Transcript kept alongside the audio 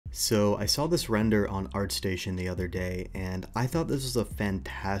So I saw this render on ArtStation the other day, and I thought this was a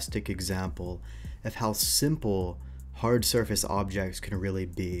fantastic example of how simple hard surface objects can really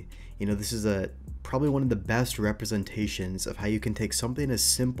be. This is probably one of the best representations of how you can take something as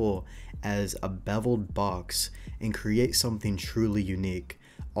simple as a beveled box and create something truly unique.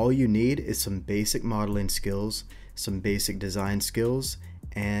 All you need is some basic modeling skills, some basic design skills,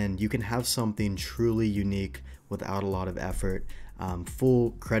 and you can have something truly unique without a lot of effort.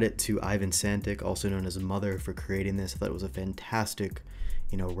 Full credit to Ivan Santic, also known as Mother, for creating this. I thought it was a fantastic,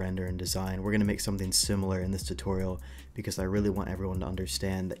 render and design. We're going to make something similar in this tutorial because I really want everyone to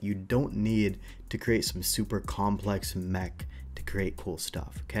understand that you don't need to create some super complex mech to create cool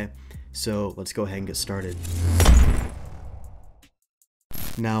stuff, okay? So let's go ahead and get started.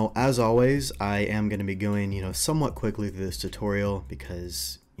 Now, as always, I am going to be going, somewhat quickly through this tutorial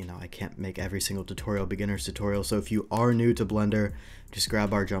because I can't make every single tutorial beginner's tutorial. So if you are new to Blender, just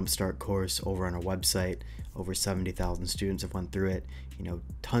grab our Jumpstart course over on our website. Over 70,000 students have went through it.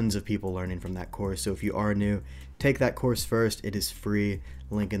 Tons of people learning from that course. So if you are new, take that course first. It is free,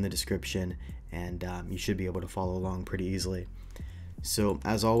 link in the description, and you should be able to follow along pretty easily. So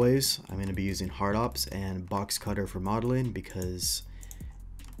as always, I'm going to be using HardOps and Boxcutter for modeling because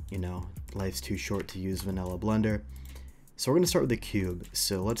life's too short to use vanilla Blender. So we're going to start with the cube.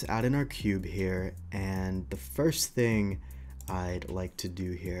 So let's add in our cube here, and the first thing I'd like to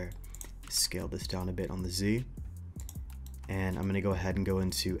do here is scale this down a bit on the Z, and I'm going to go ahead and go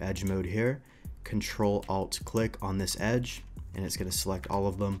into edge mode here, Control Alt click on this edge, and it's going to select all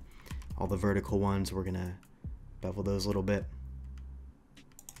of them. All the vertical ones, we're going to bevel those a little bit,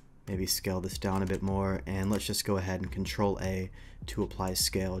 maybe scale this down a bit more, and let's just go ahead and Control A to apply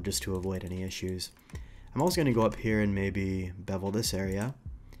scale just to avoid any issues. I'm also going to go up here and maybe bevel this area,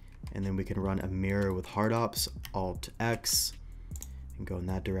 and then we can run a mirror with HardOps, Alt X, and go in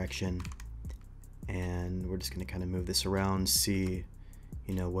that direction. And we're just going to kind of move this around, see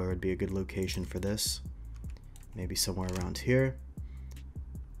where would be a good location for this. Maybe somewhere around here.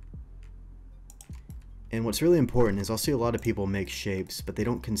 And what's really important is I'll see a lot of people make shapes, but they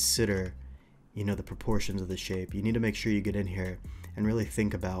don't consider the proportions of the shape. You need to make sure you get in here and really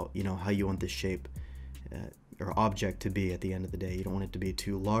think about how you want this shape or object to be at the end of the day. You don't want it to be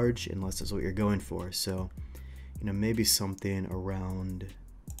too large unless that's what you're going for. So maybe something around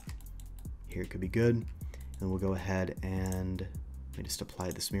here could be good. And we'll go ahead and let me just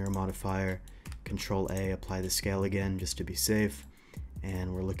apply this mirror modifier, Control A, apply the scale again just to be safe,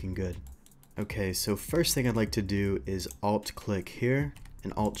 and we're looking good. Okay, so first thing I'd like to do is Alt click here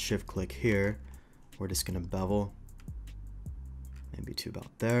and Alt Shift click here. We're just gonna bevel maybe to about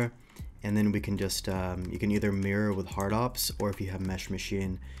there. And then we can just, you can either mirror with HardOps, or if you have Mesh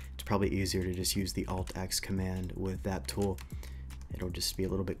Machine, it's probably easier to just use the Alt X command with that tool. It'll just be a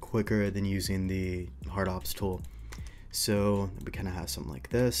little bit quicker than using the HardOps tool. So we kind of have something like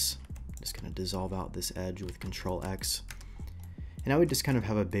this. Just kind of dissolve out this edge with Control X. And now we just kind of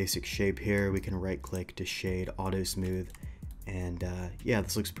have a basic shape here. We can right click to shade, auto smooth, and yeah,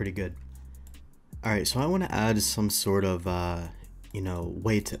 this looks pretty good. Alright, so I want to add some sort of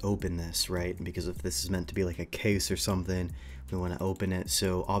way to open this, right? Because if this is meant to be like a case or something, we want to open it.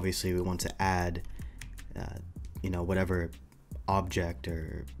 So obviously we want to add, whatever object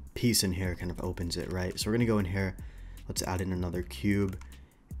or piece in here kind of opens it, right? So we're going to go in here, let's add in another cube,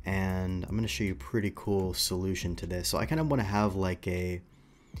 and I'm going to show you a pretty cool solution to this. So I kind of want to have like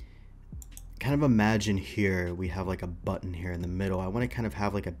imagine here we have like a button here in the middle. I want to kind of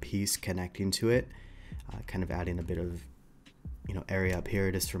have like a piece connecting to it, kind of adding a bit of area up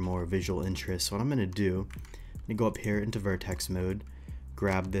here just for more visual interest. So what I'm going to do, I'm going to go up here into vertex mode,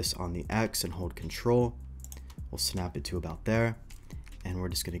 grab this on the X and hold Control. We'll snap it to about there, and we're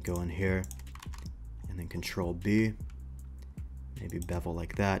just going to go in here and then Control B, maybe bevel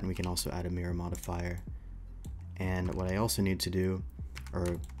like that, and we can also add a mirror modifier. And what I also need to do,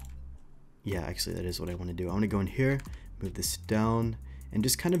 or yeah, actually that is what I want to do. I want to go in here, move this down, and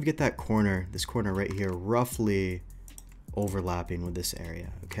just kind of get that corner, this corner right here, roughly overlapping with this area,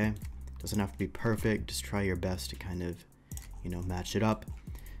 okay? Doesn't have to be perfect, just try your best to kind of, match it up,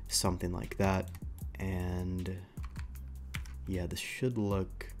 something like that. And yeah, this should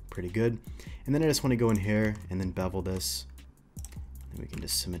look pretty good. And then I just want to go in here and then bevel this, and we can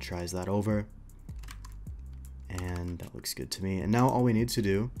just symmetrize that over, and that looks good to me. And now all we need to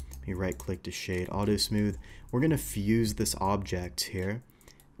do, we right click to shade, auto smooth. We're going to fuse this object here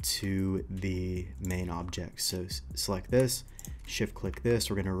to the main object. So select this, shift click this,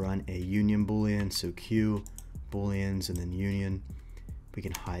 we're going to run a union boolean, so Q booleans and then union. We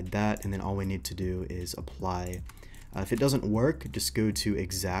can hide that, and then all we need to do is apply If it doesn't work, just go to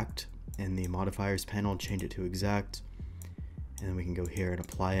exact in the modifiers panel, change it to exact, and then we can go here and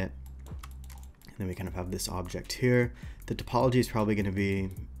apply it. And then we kind of have this object here. The topology is probably going to be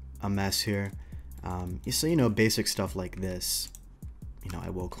a mess here. So, you know, basic stuff like this, you know, I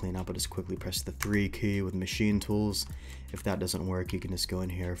will clean up. I'll just quickly press the 3 key with machine tools. If that doesn't work, you can just go in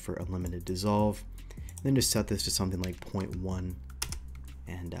here for a limited dissolve. And then just set this to something like 0.1,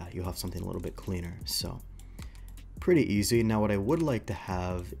 and you'll have something a little bit cleaner. So pretty easy. Now what I would like to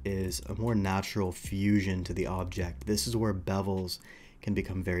have is a more natural fusion to the object. This is where bevels can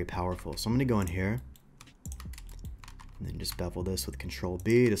become very powerful. So I'm going to go in here and then just bevel this with Control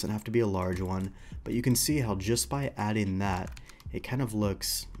B. It doesn't have to be a large one, but you can see how just by adding that, it kind of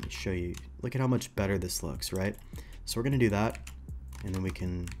looks, let me show you, look at how much better this looks, right? So we're going to do that, and then we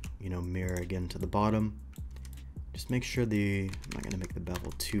can, you know, mirror again to the bottom. Just make sure I'm not going to make the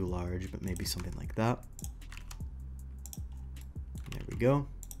bevel too large, but maybe something like that. There we go.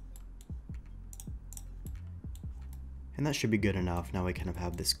 And that should be good enough. Now we kind of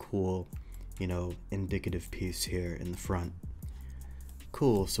have this cool, you know, indicative piece here in the front.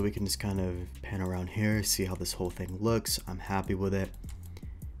 Cool, so we can just kind of pan around here, see how this whole thing looks. I'm happy with it.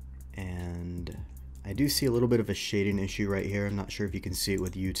 And I do see a little bit of a shading issue right here. I'm not sure if you can see it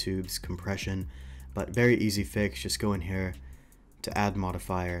with YouTube's compression, but very easy fix. Just go in here to add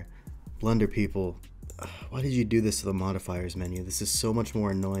modifier. Blender people, why did you do this to the modifiers menu? This is so much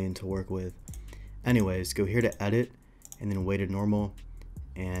more annoying to work with. Anyways, go here to edit and then weighted normal,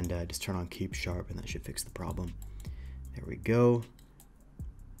 and just turn on keep sharp, and that should fix the problem. There we go.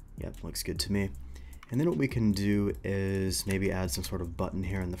 Yep, looks good to me. And then what we can do is maybe add some sort of button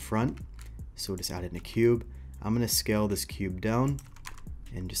here in the front. So we'll just add it in a cube. I'm going to scale this cube down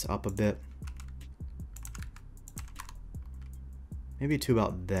and just up a bit. Maybe to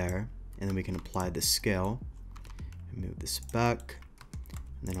about there. And then we can apply the scale and move this back.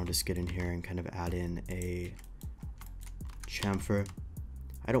 And then I'll just get in here and kind of add in a chamfer.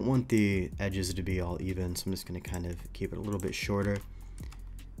 I don't want the edges to be all even, so I'm just going to kind of keep it a little bit shorter.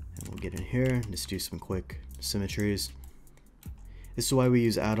 And we'll get in here and just do some quick symmetries. This is why we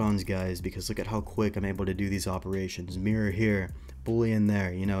use add-ons, guys, because look at how quick I'm able to do these operations. Mirror here, boolean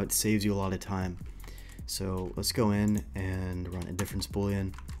there, you know, it saves you a lot of time. So let's go in and run a difference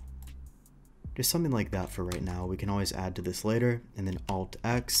boolean. Just something like that for right now. We can always add to this later, and then Alt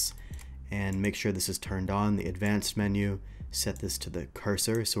X, and make sure this is turned on, the advanced menu. Set this to the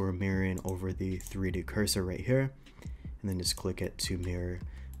cursor, so we're mirroring over the 3D cursor right here, and then just click it to mirror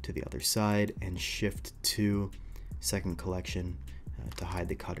to the other side, and shift to second collection to hide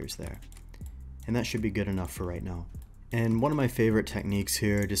the cutters there. And that should be good enough for right now. And one of my favorite techniques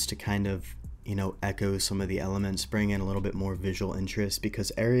here, just to kind of, you know, echo some of the elements, bring in a little bit more visual interest,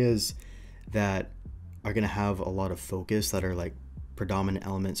 because areas that are going to have a lot of focus, that are like predominant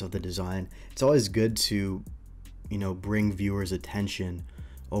elements of the design, it's always good to, you know, bring viewers' attention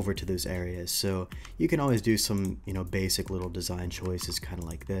over to those areas. So you can always do some, you know, basic little design choices kind of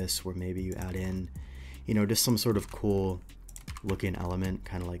like this, where maybe you add in, you know, just some sort of cool looking element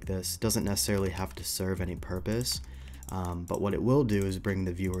kind of like this. Doesn't necessarily have to serve any purpose, but what it will do is bring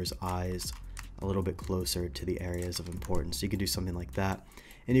the viewer's eyes a little bit closer to the areas of importance. So you could do something like that,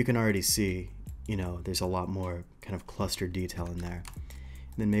 and you can already see, you know, there's a lot more kind of clustered detail in there.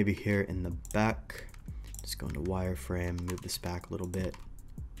 And then maybe here in the back, just go into wireframe, move this back a little bit.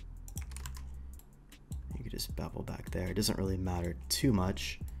 You could just bevel back there. It doesn't really matter too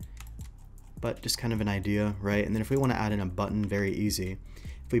much, but just kind of an idea, right? And then if we want to add in a button, very easy.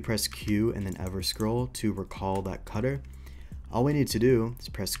 If we press Q and then ever scroll to recall that cutter, all we need to do is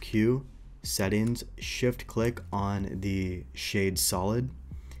press Q, settings, shift click on the shade solid,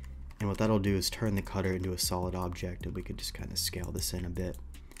 and what that'll do is turn the cutter into a solid object, and we could just kind of scale this in a bit.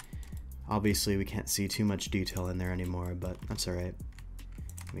 Obviously we can't see too much detail in there anymore, but that's alright.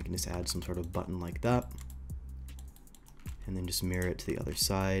 We can just add some sort of button like that, and then just mirror it to the other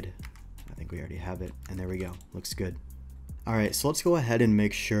side. I think we already have it, and there we go, looks good. Alright, so let's go ahead and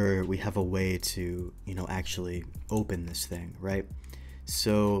make sure we have a way to, you know, actually open this thing, right?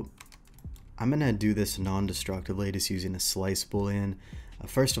 So I'm gonna do this non-destructively, just using a slice boolean.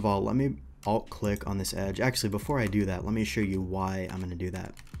 First of all, let me alt click on this edge. Actually, before I do that, let me show you why I'm gonna do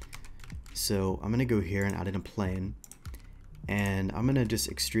that. So I'm gonna go here and add in a plane, and I'm gonna just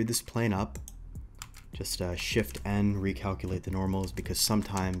extrude this plane up. Just shift N, recalculate the normals, because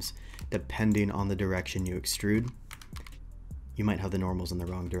sometimes depending on the direction you extrude, you might have the normals in the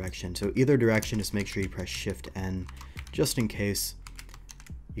wrong direction. So either direction, just make sure you press shift N just in case.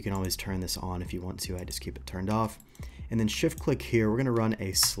 You can always turn this on if you want to. I just keep it turned off. And then shift click here, we're gonna run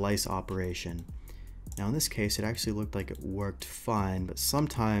a slice operation. Now in this case, it actually looked like it worked fine, but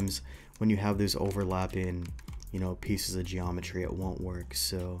sometimes when you have those overlapping, you know, pieces of geometry, it won't work.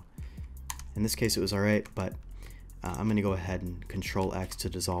 So in this case, it was all right, but I'm gonna go ahead and Control X to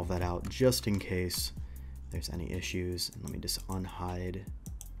dissolve that out just in case there's any issues. And let me just unhide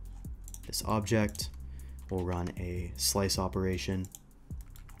this object. We'll run a slice operation,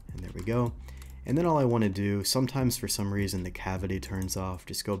 and there we go. And then all I want to do, sometimes for some reason the cavity turns off,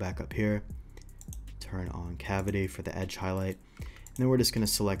 just go back up here, turn on cavity for the edge highlight, and then we're just going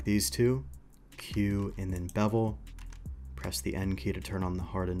to select these two, Q and then bevel, press the N key to turn on the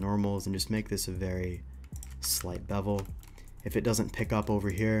hard and normals, and just make this a very slight bevel. If it doesn't pick up over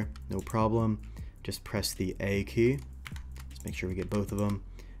here, no problem, just press the A key. Let's make sure we get both of them.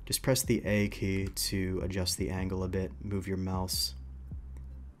 Just press the A key to adjust the angle a bit, move your mouse.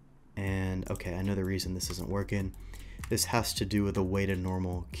 And okay, I know the reason this isn't working. This has to do with the weighted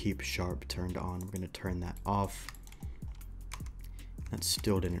normal keep sharp turned on. We're going to turn that off. That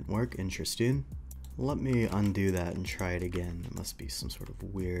still didn't work. Interesting. Let me undo that and try it again. It must be some sort of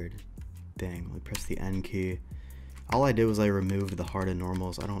weird thing. Let me press the N key. All I did was I removed the hard and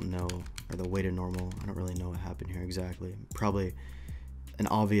normals. I don't know, or the weighted normal. I don't really know what happened here exactly. Probably an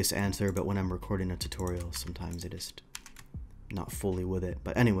obvious answer, but when I'm recording a tutorial, sometimes I just not fully with it.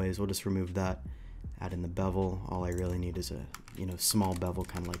 But anyways, we'll just remove that, add in the bevel. All I really need is a, you know, small bevel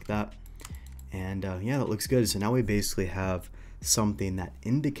kind of like that. And yeah, that looks good. So now we basically have something that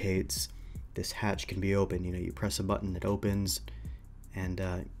indicates this hatch can be open. You know, you press a button, it opens, and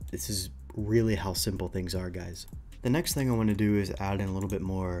this is really how simple things are, guys. The next thing I want to do is add in a little bit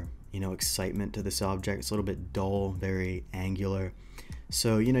more, you know, excitement to this object. It's a little bit dull, very angular.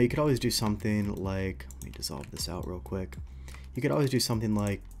 So, you know, you could always do something like, let me dissolve this out real quick. You could always do something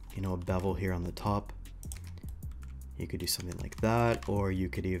like, you know, a bevel here on the top. You could do something like that, or you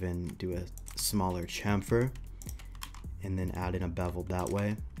could even do a smaller chamfer and then add in a bevel that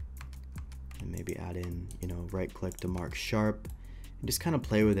way. And maybe add in, you know, right click to mark sharp and just kind of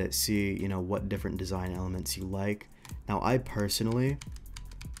play with it, see, you know, what different design elements you like. Now, I personally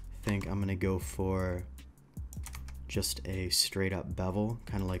think I'm gonna go for just a straight up bevel,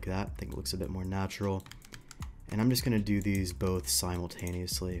 kind of like that. I think it looks a bit more natural. And I'm just gonna do these both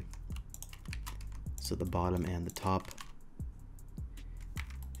simultaneously. So the bottom and the top.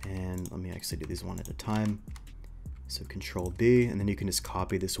 And let me actually do these one at a time. So Control B, and then you can just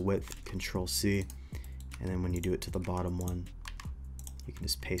copy this width, Control C. And then when you do it to the bottom one, you can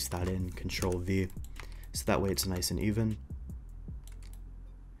just paste that in, Control V. So that way it's nice and even.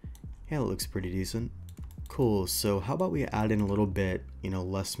 Yeah, it looks pretty decent. Cool, so how about we add in a little bit, you know,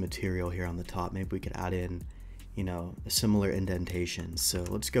 less material here on the top. Maybe we could add in, you know, a similar indentation. So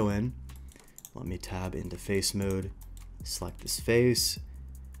let's go in, let me tab into face mode, select this face,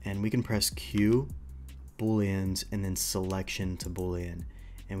 and we can press Q, booleans, and then selection to boolean.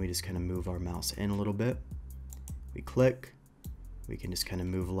 And we just kind of move our mouse in a little bit. We click, we can just kind of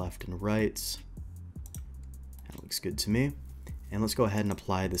move left and right. That looks good to me. And let's go ahead and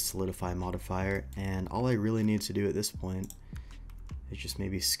apply the solidify modifier. And all I really need to do at this point is just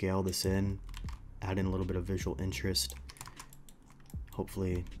maybe scale this in, add in a little bit of visual interest.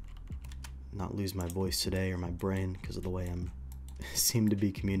 Hopefully not lose my voice today or my brain because of the way I'm seem to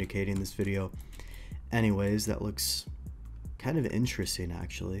be communicating this video. Anyways, that looks kind of interesting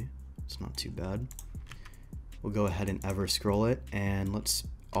actually. It's not too bad. We'll go ahead and ever scroll it, and let's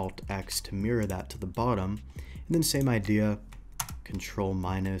Alt X to mirror that to the bottom. And then same idea, Control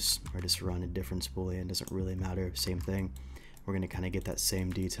minus, or just run a difference boolean, doesn't really matter, same thing. We're going to kind of get that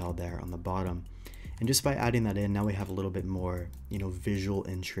same detail there on the bottom. And just by adding that in, now we have a little bit more, you know, visual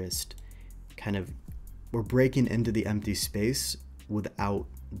interest. Kind of, we're breaking into the empty space without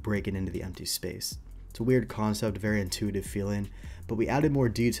breaking into the empty space. It's a weird concept, very intuitive feeling, but we added more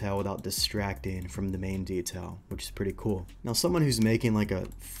detail without distracting from the main detail, which is pretty cool. Now, someone who's making like a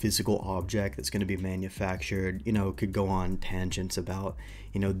physical object that's going to be manufactured, you know, could go on tangents about,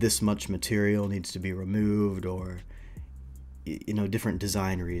 you know, this much material needs to be removed, or, you know, different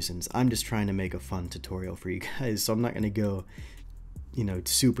design reasons. I'm just trying to make a fun tutorial for you guys, so I'm not going to go, you know,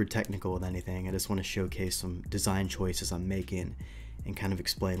 super technical with anything. I just want to showcase some design choices I'm making and kind of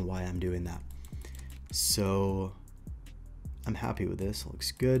explain why I'm doing that. So I'm happy with this. It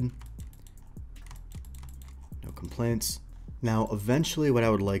looks good. No complaints. Now, eventually what I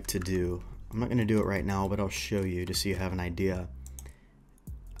would like to do, I'm not going to do it right now, but I'll show you just so you have an idea.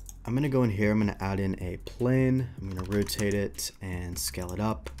 I'm going to go in here, I'm going to add in a plane, I'm going to rotate it and scale it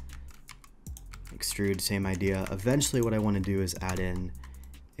up. Extrude, same idea. Eventually what I want to do is add in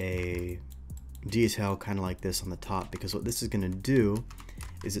a detail kind of like this on the top, because what this is going to do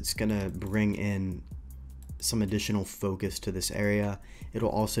is it's going to bring in some additional focus to this area. It'll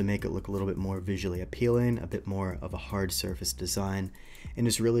also make it look a little bit more visually appealing, a bit more of a hard surface design, and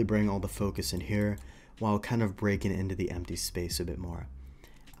just really bring all the focus in here while kind of breaking into the empty space a bit more.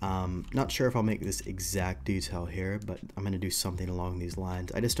 Not sure if I'll make this exact detail here, but I'm going to do something along these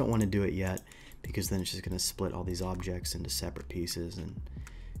lines. I just don't want to do it yet because then it's just going to split all these objects into separate pieces, and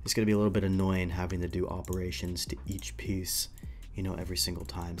it's going to be a little bit annoying having to do operations to each piece, you know, every single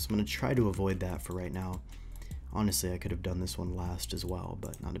time. So I'm going to try to avoid that for right now. Honestly, I could have done this one last as well,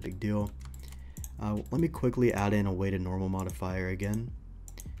 but not a big deal. Let me quickly add in a weighted normal modifier again.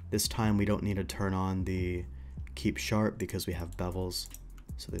 This time we don't need to turn on the keep sharp because we have bevels,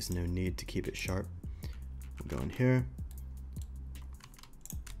 so there's no need to keep it sharp. We'll go in here.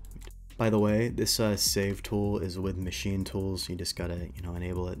 By the way, this save tool is with machine tools. You just gotta, you know,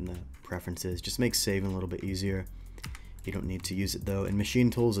 enable it in the preferences. Just makes saving a little bit easier. You don't need to use it though. And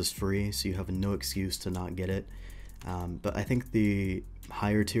machine tools is free, so you have no excuse to not get it. But I think the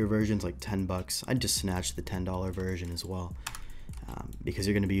higher tier versions, like 10 bucks, I'd just snatch the $10 version as well, because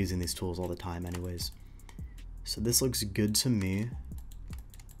you're gonna be using these tools all the time anyways. So this looks good to me.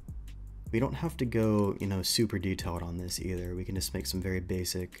 We don't have to go, you know, super detailed on this either. We can just make some very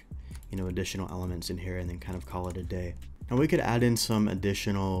basic, you know, additional elements in here and then kind of call it a day. And we could add in some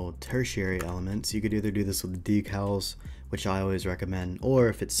additional tertiary elements. You could either do this with decals, which I always recommend, or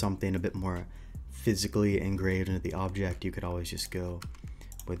if it's something a bit more physically engraved into the object, you could always just go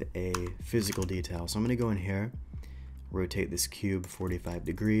with a physical detail. So I'm going to go in here, rotate this cube 45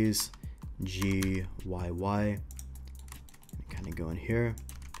 degrees, G, Y, Y, and kind of go in here,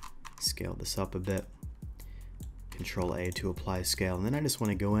 scale this up a bit, Control A to apply scale, and then I just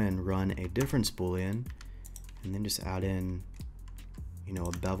want to go in, run a difference boolean, and then just add in, you know,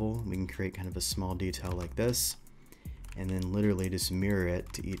 a bevel. We can create kind of a small detail like this, and then literally just mirror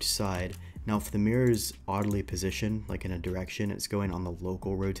it to each side. Now if the mirror is oddly positioned, like in a direction, it's going on the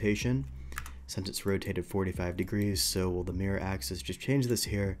local rotation, since it's rotated 45 degrees, so will the mirror axis. Just change this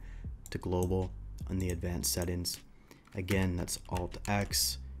here to global on the advanced settings. Again, that's Alt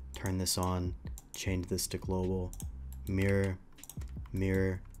X, turn this on, change this to global, mirror,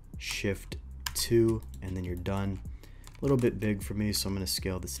 mirror, Shift 2, and then you're done. A little bit big for me, so I'm going to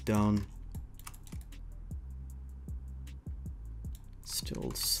scale this down.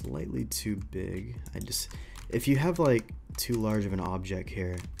 Still slightly too big. If you have like too large of an object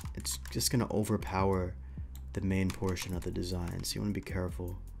here, it's just going to overpower the main portion of the design, so you want to be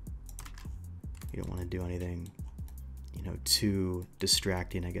careful. You don't want to do anything, you know, too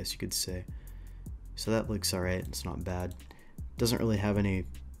distracting, I guess you could say. So that looks alright, it's not bad. Doesn't really have any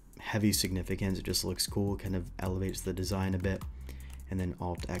heavy significance, it just looks cool, kind of elevates the design a bit. And then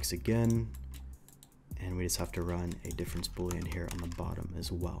Alt X again, and we just have to run a difference boolean here on the bottom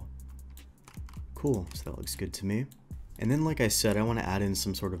as well. Cool, so that looks good to me. And then like I said, I want to add in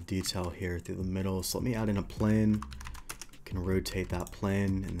some sort of detail here through the middle, so let me add in a plane. Can rotate that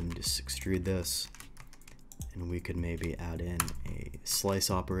plane and then just extrude this, and we could maybe add in a slice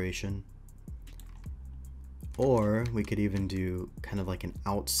operation, or we could even do kind of like an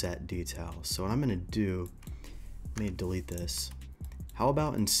outset detail. So what I'm going to do, let me delete this. How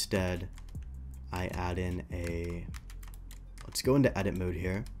about instead I add in let's go into edit mode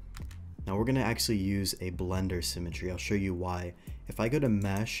here. Now we're going to actually use a blender symmetry. I'll show you why. If I go to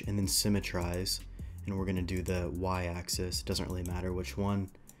mesh and then symmetrize, and we're going to do the y-axis, it doesn't really matter which one,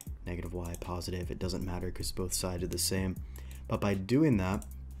 negative y, positive, it doesn't matter because both sides are the same. But by doing that,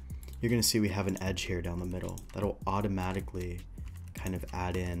 you're going to see we have an edge here down the middle. That'll automatically kind of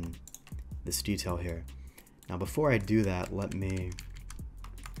add in this detail here. Now before I do that, let me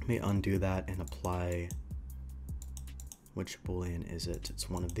undo that and apply, which boolean is it? It's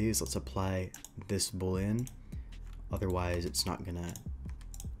one of these. Let's apply this boolean, otherwise it's not going to,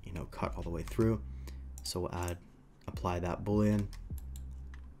 you know, cut all the way through. So we'll apply that boolean.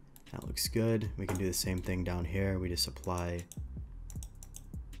 That looks good. We can do the same thing down here. We just apply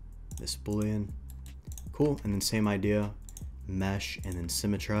this boolean. Cool. And then same idea, mesh and then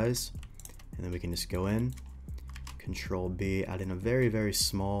symmetrize. And then we can just go in, Control B, add in a very, very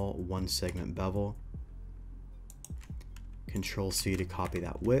small one segment bevel. Control C to copy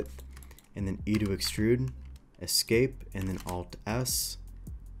that width, and then E to extrude, escape, and then Alt S.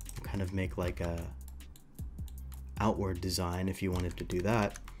 Kind of make like a outward design if you wanted to do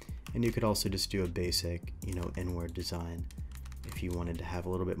that, and you could also just do a basic, you know, inward design if you wanted to have a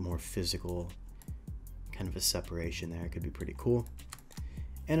little bit more physical kind of a separation there. It could be pretty cool.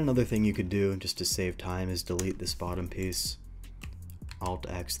 And another thing you could do just to save time is delete this bottom piece, Alt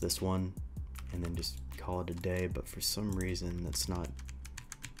X this one, and then just call it a day. But for some reason that's not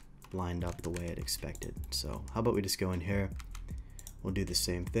lined up the way it expected. So how about we just go in here, we'll do the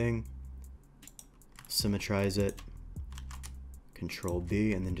same thing, symmetrize it, Control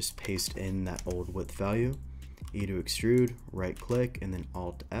B, and then just paste in that old width value. E to extrude, right click, and then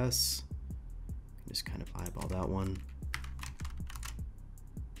Alt S. Just kind of eyeball that one.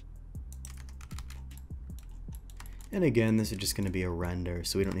 And again, this is just going to be a render,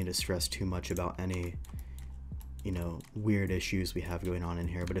 so we don't need to stress too much about any, you know, weird issues we have going on in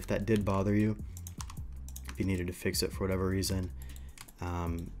here. But if that did bother you, if you needed to fix it for whatever reason,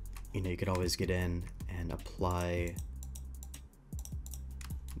 you know, you could always get in and apply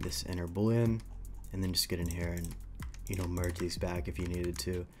this inner boolean, and then just get in here and, you know, merge these back if you needed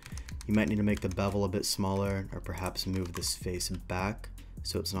to. You might need to make the bevel a bit smaller, or perhaps move this face back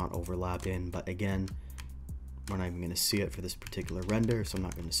so it's not overlapping, but again, we're not even going to see it for this particular render, so I'm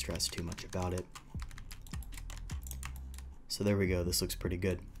not going to stress too much about it. So there we go, this looks pretty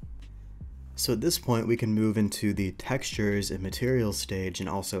good. So at this point we can move into the textures and materials stage and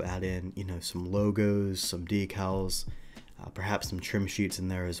also add in, you know, some logos, some decals, perhaps some trim sheets in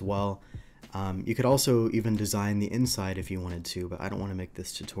there as well. You could also even design the inside if you wanted to, but I don't want to make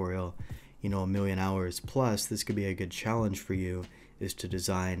this tutorial, you know, a million hours. Plus, this could be a good challenge for you, is to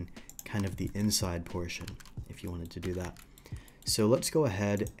design kind of the inside portion if you wanted to do that. So let's go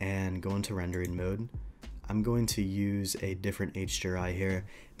ahead and go into rendering mode. I'm going to use a different HDRI here.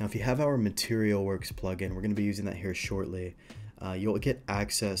 Now, if you have our Materialworks plugin, we're going to be using that here shortly. You'll get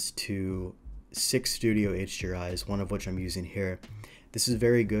access to 6 studio HDRIs, one of which I'm using here. This is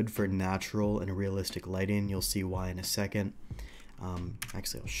very good for natural and realistic lighting. You'll see why in a second.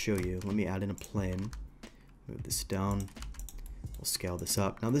 Actually, I'll show you. Let me add in a plane. Move this down. We'll scale this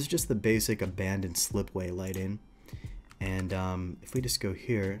up. Now, this is just the basic abandoned slipway lighting. And if we just go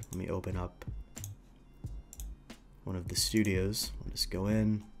here, let me open up one of the studios. We'll just go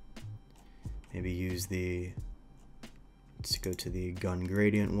in, maybe use the, let's go to the gun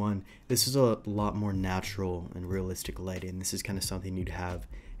gradient one. This is a lot more natural and realistic lighting. This is kind of something you'd have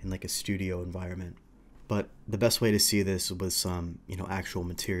in like a studio environment. But the best way to see this with some, you know, actual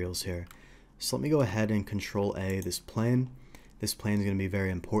materials here. So let me go ahead and Control A this plane. This plane is going to be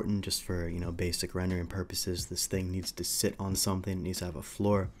very important just for, you know, basic rendering purposes. This thing needs to sit on something, it needs to have a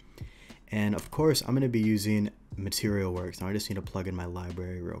floor. And of course, I'm going to be using Materialworks. Now I just need to plug in my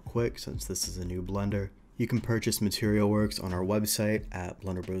library real quick since this is a new Blender. You can purchase Materialworks on our website at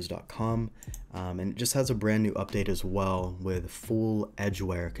blenderbros.com, and it just has a brand new update as well with full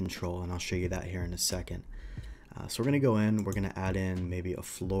edgeware control, and I'll show you that here in a second. So we're going to go in, we're going to add in maybe a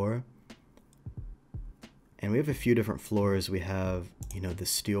floor. And we have a few different floors. We have, you know, the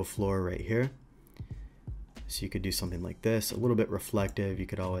steel floor right here. So you could do something like this, a little bit reflective. You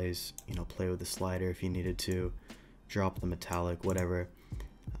could always, you know, play with the slider if you needed to, drop the metallic, whatever.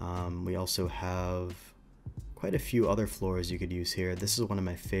 We also have quite a few other floors you could use here. This is one of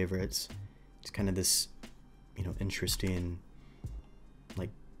my favorites. It's kind of this, you know, interesting, like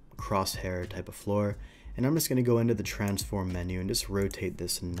crosshair type of floor. And I'm just going to go into the transform menu and just rotate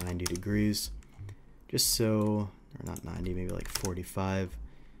this 90 degrees. Just so, or not 90, maybe like 45.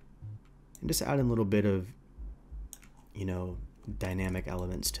 And just add in a little bit of, you know, dynamic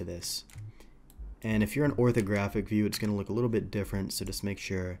elements to this. And if you're an orthographic view, it's going to look a little bit different, so just make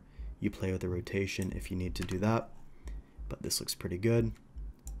sure you play with the rotation if you need to do that. But this looks pretty good.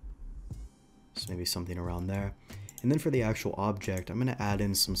 So maybe something around there. And then for the actual object, I'm going to add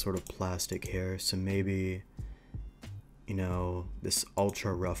in some sort of plastic here. So maybe, you know, this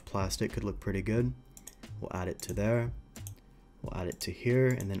ultra rough plastic could look pretty good. We'll add it to there. We'll add it to here,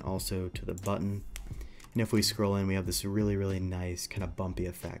 and then also to the button. And if we scroll in, we have this really, really nice kind of bumpy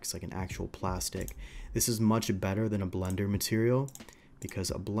effects, like an actual plastic. This is much better than a Blender material,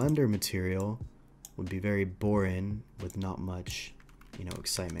 because a Blender material would be very boring with not much, you know,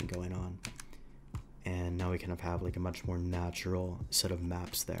 excitement going on. And now we kind of have like a much more natural set of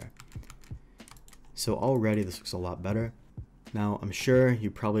maps there. So already this looks a lot better. Now I'm sure you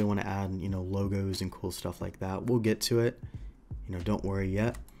probably want to add, you know, logos and cool stuff like that. We'll get to it, you know, don't worry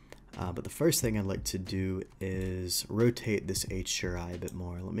yet. But the first thing I'd like to do is rotate this HDRI a bit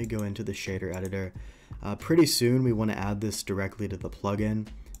more. Let me go into the shader editor. Pretty soon we want to add this directly to the plugin,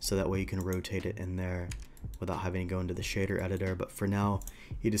 so that way you can rotate it in there without having to go into the shader editor. But for now,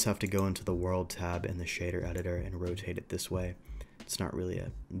 you just have to go into the world tab in the shader editor and rotate it this way. It's not really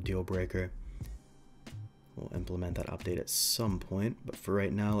a deal breaker. We'll implement that update at some point, but for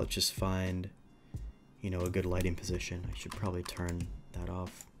right now, let's just find, you know, a good lighting position. I should probably turn that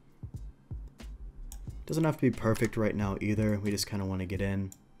off. Doesn't have to be perfect right now either. We just kind of want to get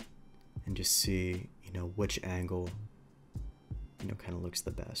in and just see, you know, which angle kind of looks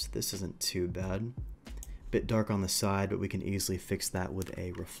the best. This isn't too bad. Bit dark on the side, but we can easily fix that with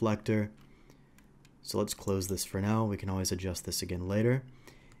a reflector. So let's close this for now. We can always adjust this again later.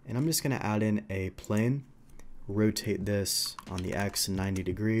 And I'm just going to add in a plane, rotate this on the X 90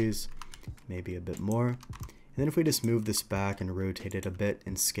 degrees, maybe a bit more. And then if we just move this back and rotate it a bit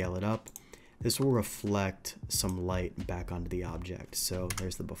and scale it up, this will reflect some light back onto the object. So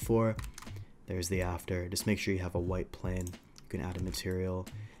there's the before, there's the after. Just make sure you have a white plane. You can add a material,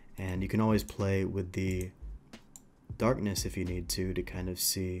 and you can always play with the darkness if you need to kind of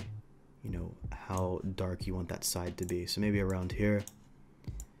see, how dark you want that side to be. So maybe around here,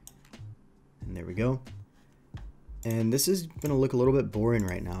 and there we go. And this is going to look a little bit boring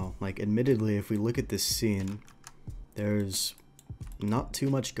right now. Like, admittedly, if we look at this scene, there's not too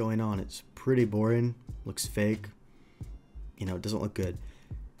much going on. It's pretty boring, looks fake, it doesn't look good.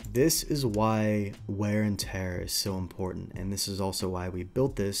 This is why wear and tear is so important, and this is also why we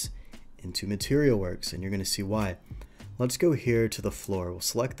built this into Materialworks, and you're going to see why. Let's go here to the floor. We'll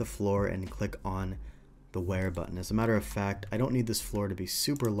select the floor and click on the wear button. As a matter of fact, I don't need this floor to be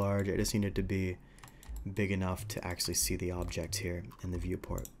super large. I just need it to be big enough to actually see the object here in the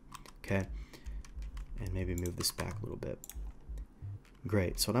viewport. Okay, and maybe move this back a little bit.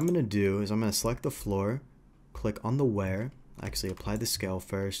 Great. So what I'm going to do is I'm going to select the floor, click on the wear, actually apply the scale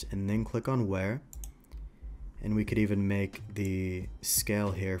first, and then click on wear. And we could even make the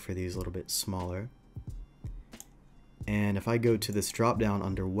scale here for these a little bit smaller. And if I go to this drop down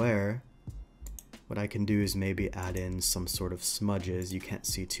under wear, what I can do is maybe add in some sort of smudges. You can't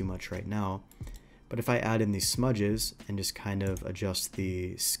see too much right now, but if I add in these smudges and just kind of adjust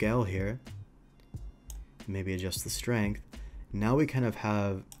the scale here, maybe adjust the strength, now we kind of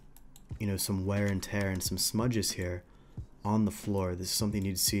have, some wear and tear and some smudges here on the floor. This is something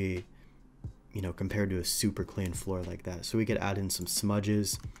you'd see, compared to a super clean floor like that. So we could add in some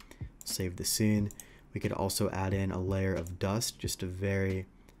smudges, save the scene. We could also add in a layer of dust, just a very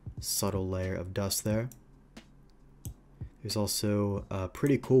subtle layer of dust there. There's also a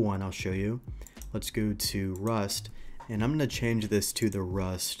pretty cool one I'll show you. Let's go to Rust, and I'm going to change this to the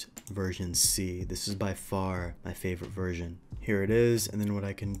Rust version C. This is by far my favorite version. Here it is, and then what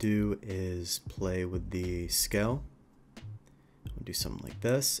I can do is play with the scale. I'll do something like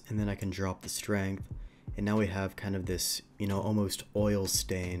this, and then I can drop the strength, and now we have kind of this, almost oil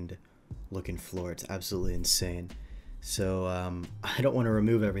stained looking floor. It's absolutely insane. So I don't want to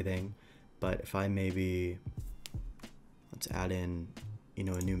remove everything, but if I maybe, let's add in, a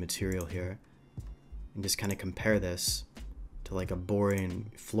new material here, and just kind of compare this to like a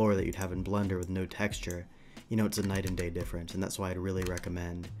boring floor that you'd have in Blender with no texture, it's a night and day difference. And that's why I'd really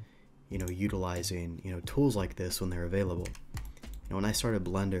recommend, utilizing, tools like this when they're available. When I started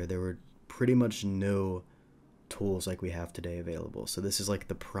Blender, there were pretty much no tools like we have today available. So this is like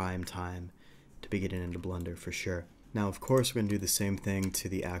the prime time to be getting into Blender for sure. Now, of course, we're going to do the same thing to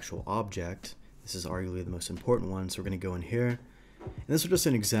the actual object. This is arguably the most important one. So we're going to go in here. And this is just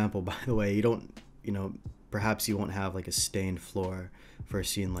an example, by the way. You don't, perhaps you won't have like a stained floor for a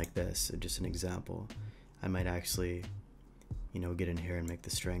scene like this. Just an example. I might actually, get in here and make the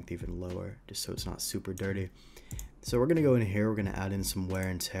strength even lower, just so it's not super dirty. So we're going to go in here. We're going to add in some wear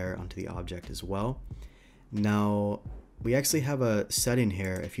and tear onto the object as well. Now, we actually have a setting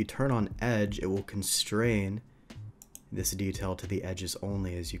here. If you turn on edge, it will constrain this detail to the edges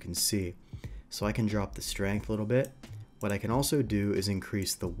only, as you can see. So I can drop the strength a little bit. What I can also do is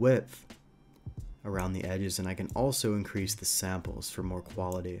increase the width around the edges, and I can also increase the samples for more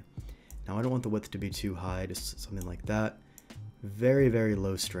quality. Now I don't want the width to be too high, just something like that. Very, very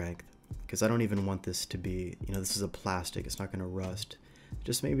low strength, because I don't even want this to be, this is a plastic, it's not going to rust.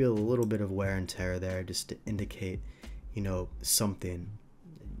 Just maybe a little bit of wear and tear there, just to indicate, something.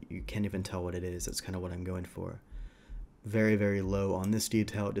 You can't even tell what it is. That's kind of what I'm going for. Very, very low on this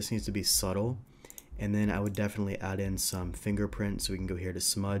detail. It just needs to be subtle. And then I would definitely add in some fingerprints. So we can go here to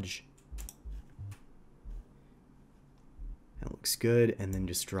smudge. That looks good. And then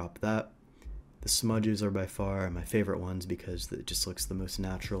just drop that. The smudges are by far my favorite ones because it just looks the most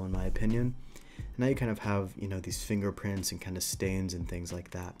natural in my opinion. And now you kind of have, these fingerprints and kind of stains and things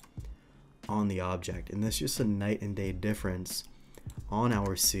like that on the object. And that's just a night and day difference on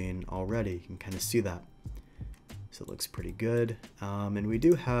our scene already. You can kind of see that. So it looks pretty good. And we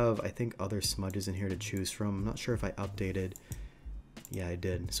do have, I think, other smudges in here to choose from. I'm not sure if I updated. Yeah, I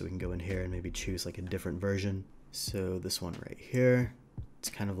did. So we can go in here and maybe choose like a different version. So this one right here, it's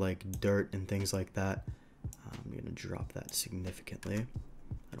kind of like dirt and things like that. I'm going to drop that significantly.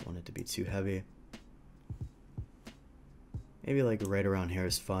 I don't want it to be too heavy. Maybe like right around here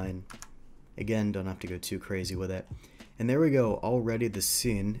is fine. Again, don't have to go too crazy with it. And there we go. Already the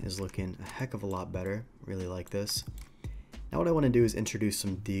scene is looking a heck of a lot better. Really like this. Now what I want to do is introduce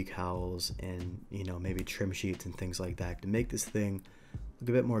some decals and, you know, maybe trim sheets and things like that to make this thing look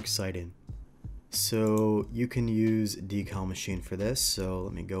a bit more exciting. So you can use Decal Machine for this. So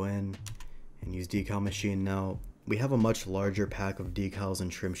let me go in and use Decal Machine. Now we have a much larger pack of decals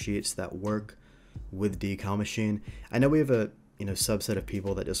and trim sheets that work with Decal Machine. I know we have a, you know, subset of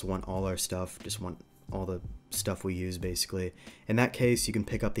people that just want all our stuff, just want all the stuff we use basically. In that case, you can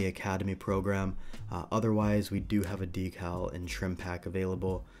pick up the Academy program. Otherwise, we do have a decal and trim pack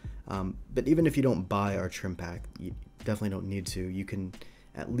available. But even if you don't buy our trim pack, you definitely don't need to. You can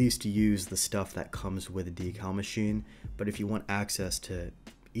at least use the stuff that comes with a Decal Machine. But if you want access to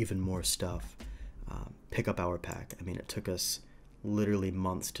even more stuff, pick up our pack. I mean, it took us literally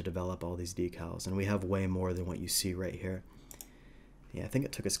months to develop all these decals, and we have way more than what you see right here. Yeah, I think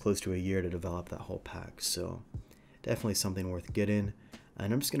it took us close to a year to develop that whole pack, so definitely something worth getting.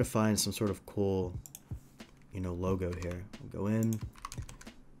 And I'm just gonna find some sort of cool, you know, logo here. We'll go in,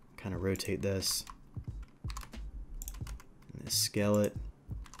 kind of rotate this, and scale it.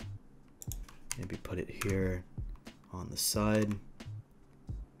 Maybe put it here on the side.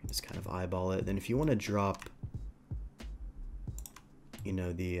 Just kind of eyeball it. Then if you want to drop, you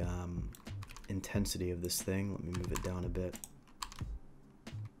know, the intensity of this thing, let me move it down a bit.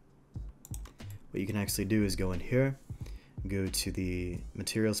 What you can actually do is go in here, go to the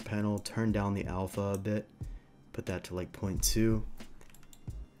materials panel, turn down the alpha a bit, put that to like 0.2, and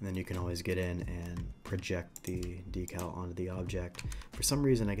then you can always get in and project the decal onto the object. For some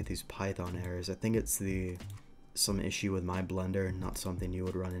reason I get these Python errors. I think it's some issue with my Blender, not something you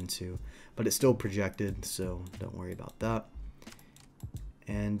would run into, but it's still projected, so don't worry about that.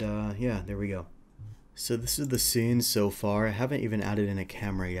 And yeah, there we go. So this is the scene so far. I haven't even added in a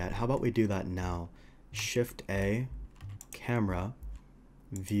camera yet. How about we do that now? Shift A, camera,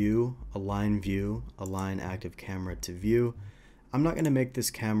 view, align active camera to view. I'm not going to make this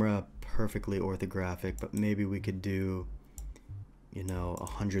camera perfectly orthographic, but maybe we could do, you know,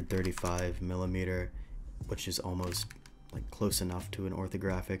 135 millimeter, which is almost like close enough to an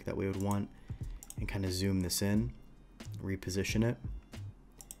orthographic that we would want, and kind of zoom this in, reposition it.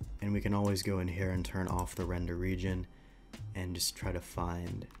 And we can always go in here and turn off the render region and just try to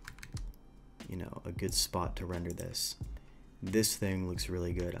find, you know, a good spot to render this. This thing looks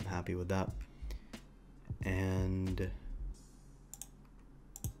really good. I'm happy with that. And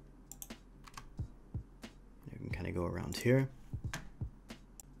you can kind of go around here.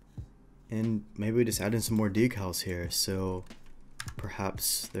 And maybe we just add in some more decals here. So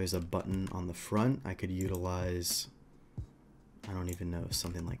perhaps there's a button on the front. I could utilize, I don't even know,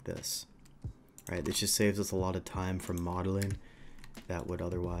 something like this. Right, this just saves us a lot of time from modeling that would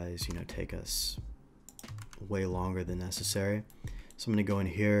otherwise, you know, take us way longer than necessary. So I'm going to go in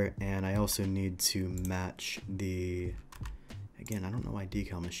here, and I also need to match the, again, I don't know why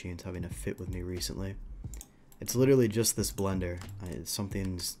Decal Machine's having a fit with me recently. It's literally just this blender.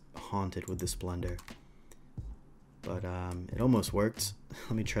 Something's haunted with this blender. But it almost worked.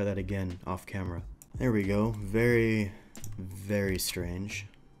 Let me try that again off camera. There we go. Very, very strange,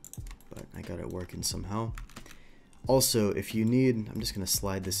 but I got it working somehow. Also, if you need, I'm just going to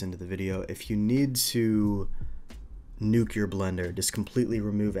slide this into the video, if you need to nuke your Blender, just completely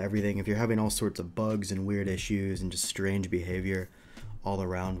remove everything, if you're having all sorts of bugs and weird issues and just strange behavior all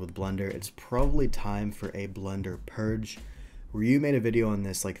around with Blender, it's probably time for a Blender purge. Ryu made a video on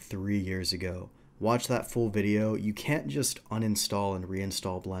this like 3 years ago. Watch that full video. You can't just uninstall and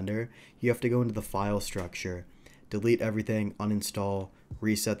reinstall Blender. You have to go into the file structure, delete everything, uninstall,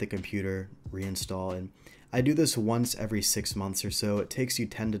 reset the computer, reinstall. And I do this once every 6 months or so. It takes you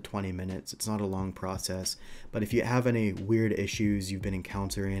 10 to 20 minutes. It's not a long process. But if you have any weird issues you've been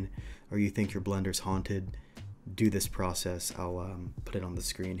encountering, or you think your Blender's haunted, do this process. I'll put it on the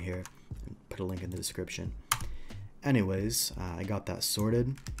screen here and put a link in the description. Anyways, I got that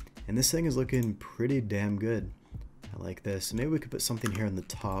sorted. And this thing is looking pretty damn good. I like this. Maybe we could put something here on the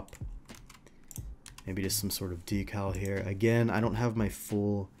top. Maybe just some sort of decal here. Again, I don't have my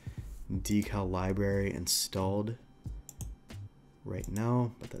full decal library installed right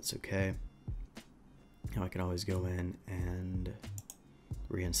now, but that's okay. Now I can always go in and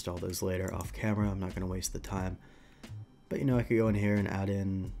reinstall those later off camera. I'm not going to waste the time. But you know, I could go in here and add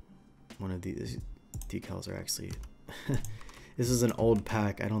in one of these decals. Are actually this is an old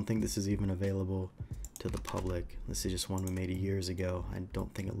pack. I don't think this is even available to the public. This is just one we made years ago. I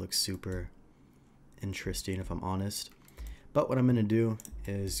don't think it looks super interesting, if I'm honest. But what I'm going to do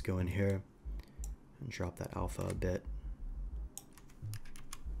is go in here and drop that alpha a bit.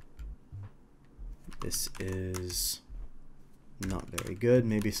 This is Not very good.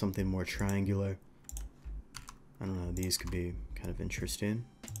 Maybe something more triangular. I don't know, these could be kind of interesting.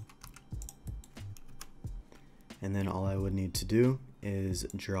 And then all I would need to do is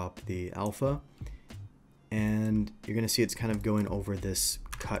drop the alpha, and you're gonna see it's kind of going over this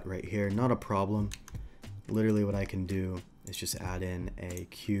cut right here. Not a problem. Literally what I can do is just add in a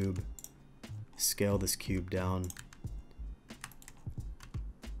cube, scale this cube down,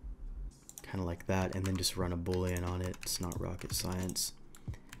 kind of like that, and then just run a boolean on it. It's not rocket science.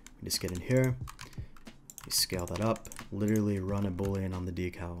 We just get in here, you scale that up, literally run a boolean on the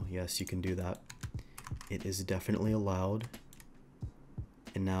decal. Yes, you can do that. It is definitely allowed,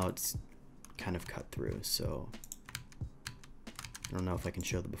 and now it's kind of cut through. So I don't know if I can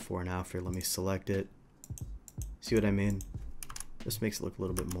show the before and after. Let me select it. See what I mean? This makes it look a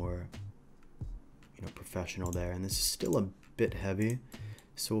little bit more, you know, professional there. And this is still a bit heavy,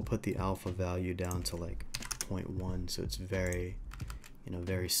 so we'll put the alpha value down to like 0.1, so it's very, you know,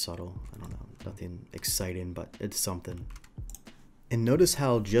 very subtle. I don't know, nothing exciting, but it's something. And notice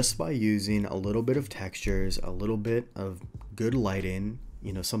how just by using a little bit of textures, a little bit of good lighting,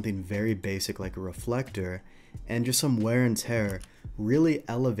 you know, something very basic like a reflector, and just some wear and tear really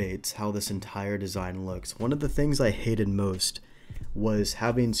elevates how this entire design looks. One of the things I hated most was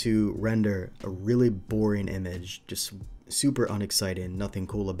having to render a really boring image, just super unexciting, nothing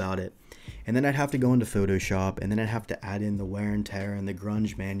cool about it. And then I'd have to go into Photoshop, and then I'd have to add in the wear and tear and the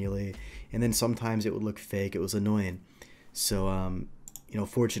grunge manually, and then sometimes it would look fake. It was annoying. So, you know,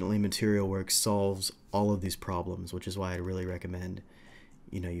 fortunately Material Works solves all of these problems, which is why I'd really recommend,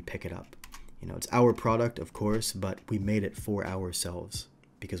 you know, you pick it up. You know, it's our product, of course, but we made it for ourselves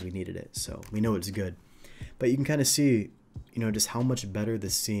because we needed it. So we know it's good. But you can kind of see, you know, just how much better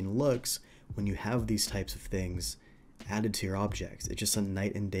this scene looks when you have these types of things added to your objects. It's just a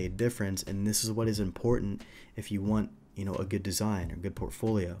night and day difference, and this is what is important if you want, you know, a good design or good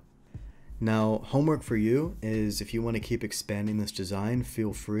portfolio. Now, homework for you is if you want to keep expanding this design,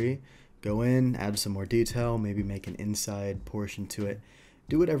 feel free. Go in, add some more detail, maybe make an inside portion to it.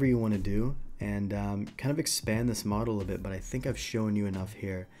 Do whatever you want to do, and kind of expand this model a bit, but I think I've shown you enough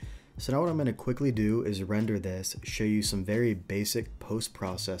here. So now what I'm going to quickly do is render this, show you some very basic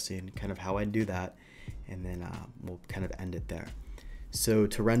post-processing, kind of how I do that, and then we'll kind of end it there. So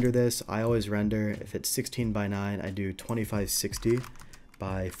to render this, I always render, if it's 16 by 9, I do 2560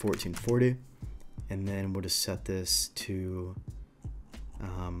 by 1440, and then we'll just set this to,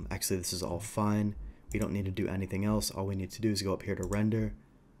 actually this is all fine. We don't need to do anything else. All we need to do is go up here to render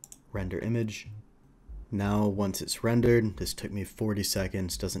image. Now once it's rendered, this took me 40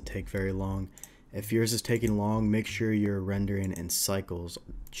 seconds, doesn't take very long. If yours is taking long, make sure you're rendering in cycles.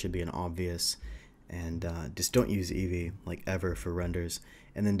 It should be an obvious. And just don't use Eevee like ever for renders.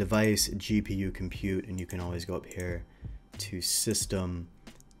 And then device, GPU, compute, and you can always go up here to system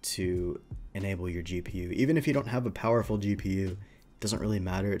to enable your GPU. Even if you don't have a powerful GPU, it doesn't really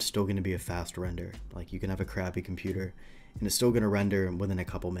matter. It's still going to be a fast render. Like you can have a crappy computer and it's still going to render within a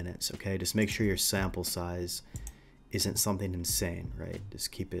couple minutes. Okay, just make sure your sample size isn't something insane, right?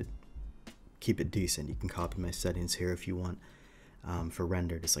 Just keep it decent. You can copy my settings here if you want. For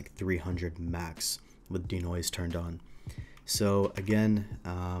render, just like 300 max with denoise turned on. So again,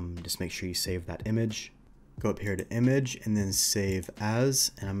 just make sure you save that image. Go up here to image and then save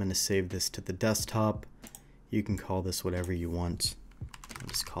as, and I'm going to save this to the desktop. You can call this whatever you want. I'll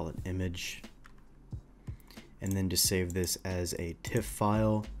just call it image. And then just save this as a TIFF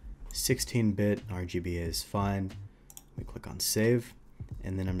file. 16-bit RGB is fine. We click on save.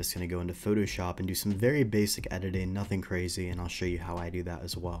 And then I'm just going to go into Photoshop and do some very basic editing, nothing crazy, and I'll show you how I do that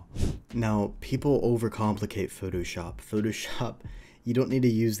as well. Now, people overcomplicate Photoshop. Photoshop, you don't need to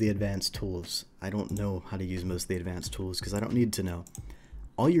use the advanced tools. I don't know how to use most of the advanced tools because I don't need to know.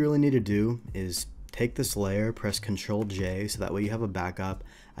 All you really need to do is take this layer, press Ctrl-J, so that way you have a backup.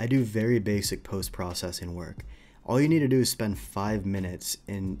 I do very basic post-processing work. All you need to do is spend 5 minutes,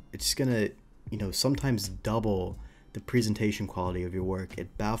 and it's going to, you know, sometimes double the presentation quality of your work.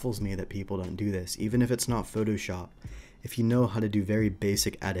 It baffles me that people don't do this, even if it's not Photoshop. If you know how to do very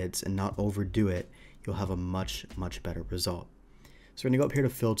basic edits and not overdo it, you'll have a much better result. So we're gonna go up here to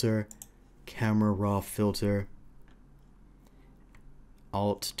filter, camera raw filter,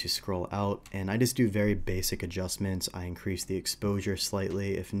 alt to scroll out, and I just do very basic adjustments. I increase the exposure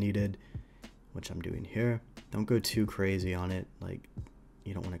slightly if needed, which I'm doing here. Don't go too crazy on it, like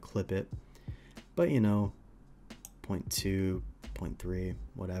you don't want to clip it, but you know, 0.2, 0.3,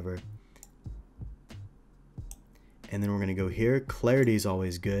 whatever. And then we're gonna go here. Clarity is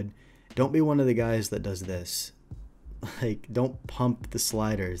always good. Don't be one of the guys that does this. Like, don't pump the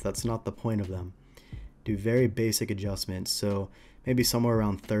sliders. That's not the point of them. do very basic adjustments. So maybe somewhere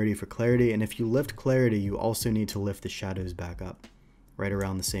around 30 for clarity. And if you lift clarity, you also need to lift the shadows back up right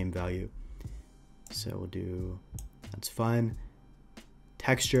around the same value. So we'll do, that's fine.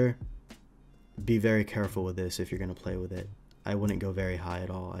 Texture, be very careful with this if you're going to play with it. I wouldn't go very high at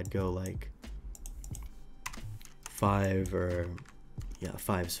all. I'd go like 5 or, yeah,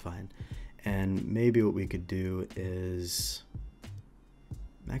 5's fine. And maybe what we could do is,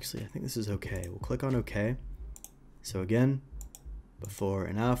 actually, I think this is okay. We'll click on OK. So again, before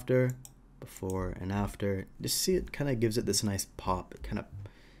and after, before and after. Just see, it kind of gives it this nice pop.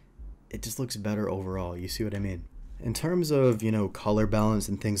 It just looks better overall. You see what I mean? In terms of, you know, color balance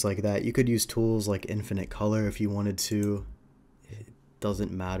and things like that, you could use tools like Infinite Color if you wanted to. It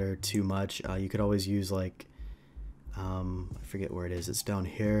doesn't matter too much. You could always use like, I forget where it is. It's down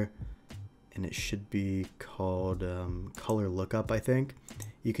here, and it should be called Color Lookup, I think.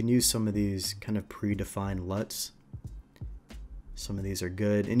 You can use some of these kind of predefined LUTs. Some of these are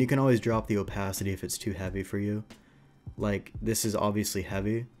good, and you can always drop the opacity if it's too heavy for you. Like, this is obviously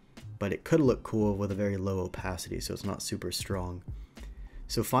heavy, but it could look cool with a very low opacity, so it's not super strong.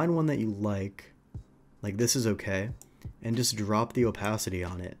 So find one that you like this is okay, and just drop the opacity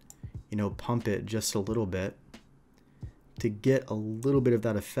on it. You know, pump it just a little bit to get a little bit of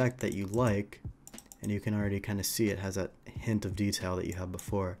that effect that you like, and you can already kind of see it has that hint of detail that you had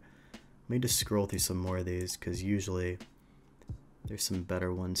before. Let me just scroll through some more of these, because usually there's some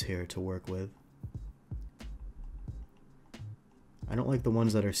better ones here to work with. I don't like the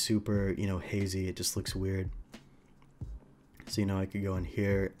ones that are super, you know, hazy. It just looks weird. So, you know, I could go in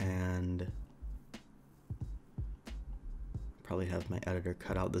here and probably have my editor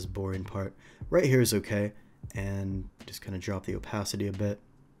cut out this boring part. Right here is okay. And just kind of drop the opacity a bit.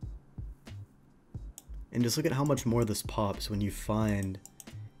 And just look at how much more this pops when you find,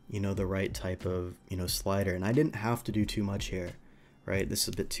 you know, the right type of, you know, slider. And I didn't have to do too much here, right? This is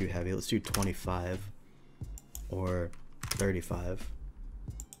a bit too heavy. Let's do 25 or 35.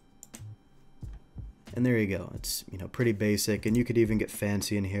 And there you go. It's, you know, pretty basic, and you could even get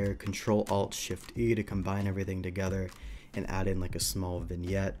fancy in here. Control-Alt-Shift-E to combine everything together and add in like a small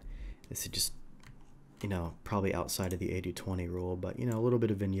vignette. This is just, you know, probably outside of the 80-20 rule, but, you know, a little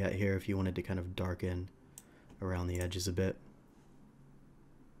bit of vignette here if you wanted to kind of darken around the edges a bit.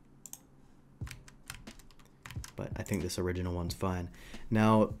 But I think this original one's fine.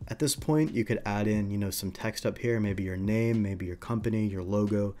 Now, at this point, you could add in, you know, some text up here, maybe your name, maybe your company, your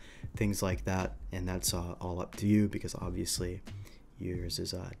logo, things like that. And that's all up to you, because obviously yours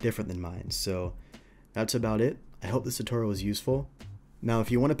is different than mine. So that's about it. I hope this tutorial was useful. Now,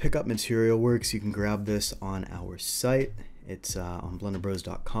 if you want to pick up MaterialWorks, you can grab this on our site. It's on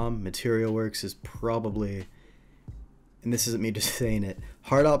BlenderBros.com. MaterialWorks is probably, and this isn't me just saying it,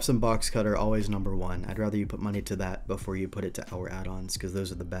 Hardops and Boxcut are always #1. I'd rather you put money to that before you put it to our add-ons, because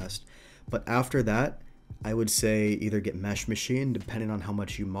those are the best. But after that, I would say either get Mesh Machine, depending on how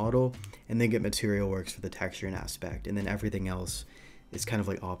much you model, and then get MaterialWorks for the texture and aspect, and then everything else is kind of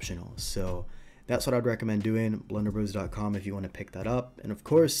like optional. So that's what I'd recommend doing. BlenderBros.com if you want to pick that up. And of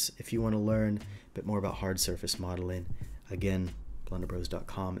course, if you want to learn a bit more about hard surface modeling, again,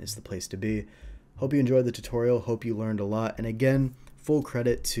 BlenderBros.com is the place to be. Hope you enjoyed the tutorial. Hope you learned a lot. And again, full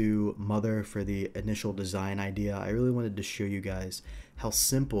credit to Mother for the initial design idea. I really wanted to show you guys how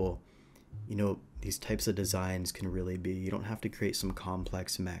simple, you know, these types of designs can really be. You don't have to create some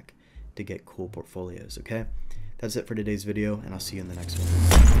complex mech to get cool portfolios, okay? That's it for today's video, and I'll see you in the next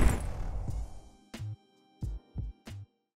one.